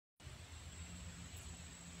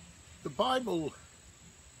Bible,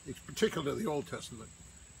 particularly the Old Testament,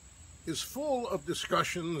 is full of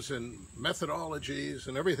discussions and methodologies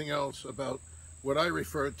and everything else about what I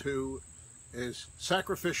refer to as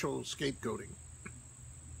sacrificial scapegoating.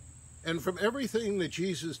 And from everything that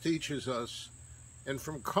Jesus teaches us, and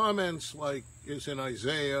from comments like is in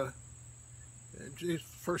Isaiah,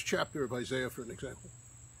 first chapter of Isaiah for an example,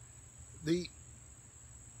 the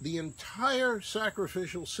entire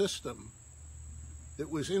sacrificial system that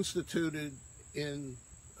was instituted in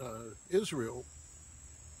Israel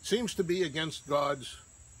seems to be against God's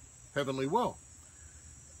heavenly will.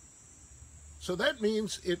 So that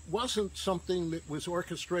means it wasn't something that was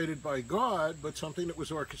orchestrated by God, but something that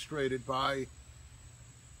was orchestrated by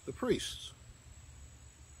the priests.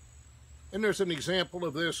 And there's an example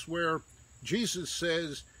of this where Jesus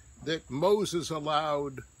says that Moses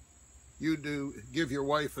allowed you to give your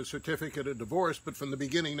wife a certificate of divorce, but from the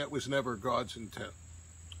beginning that was never God's intent.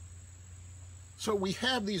 So we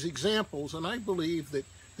have these examples, and I believe that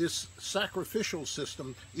this sacrificial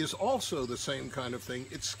system is also the same kind of thing.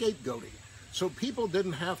 It's scapegoating. So people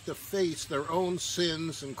didn't have to face their own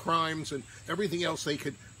sins and crimes and everything else. They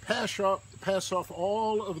could pass off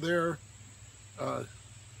all of their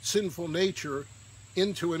sinful nature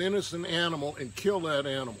into an innocent animal and kill that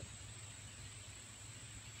animal.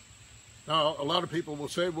 Now, a lot of people will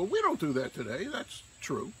say, well, we don't do that today. That's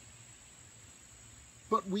true.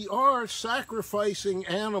 But we are sacrificing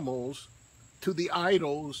animals to the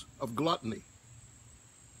idols of gluttony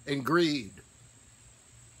and greed.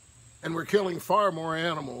 And we're killing far more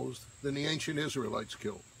animals than the ancient Israelites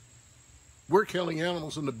killed. We're killing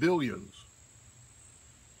animals in the billions.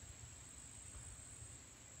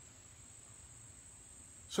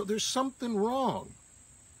 So there's something wrong.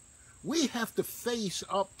 We have to face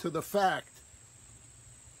up to the fact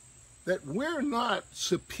that we're not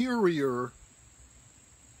superior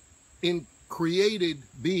in created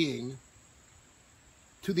being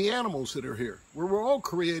to the animals that are here. We're all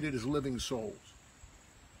created as living souls.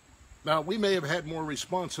 Now, we may have had more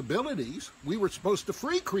responsibilities. We were supposed to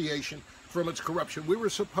free creation from its corruption. We were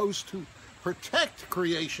supposed to protect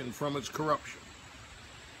creation from its corruption.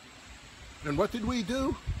 And what did we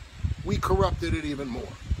do? We corrupted it even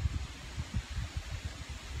more.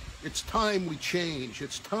 It's time we change.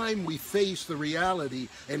 It's time we face the reality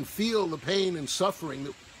and feel the pain and suffering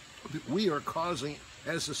that we are causing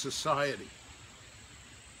as a society.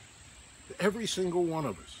 Every single one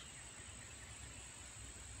of us.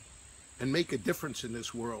 And make a difference in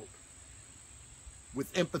this world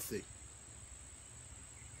with empathy.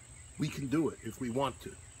 We can do it if we want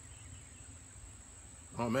to.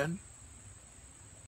 Amen.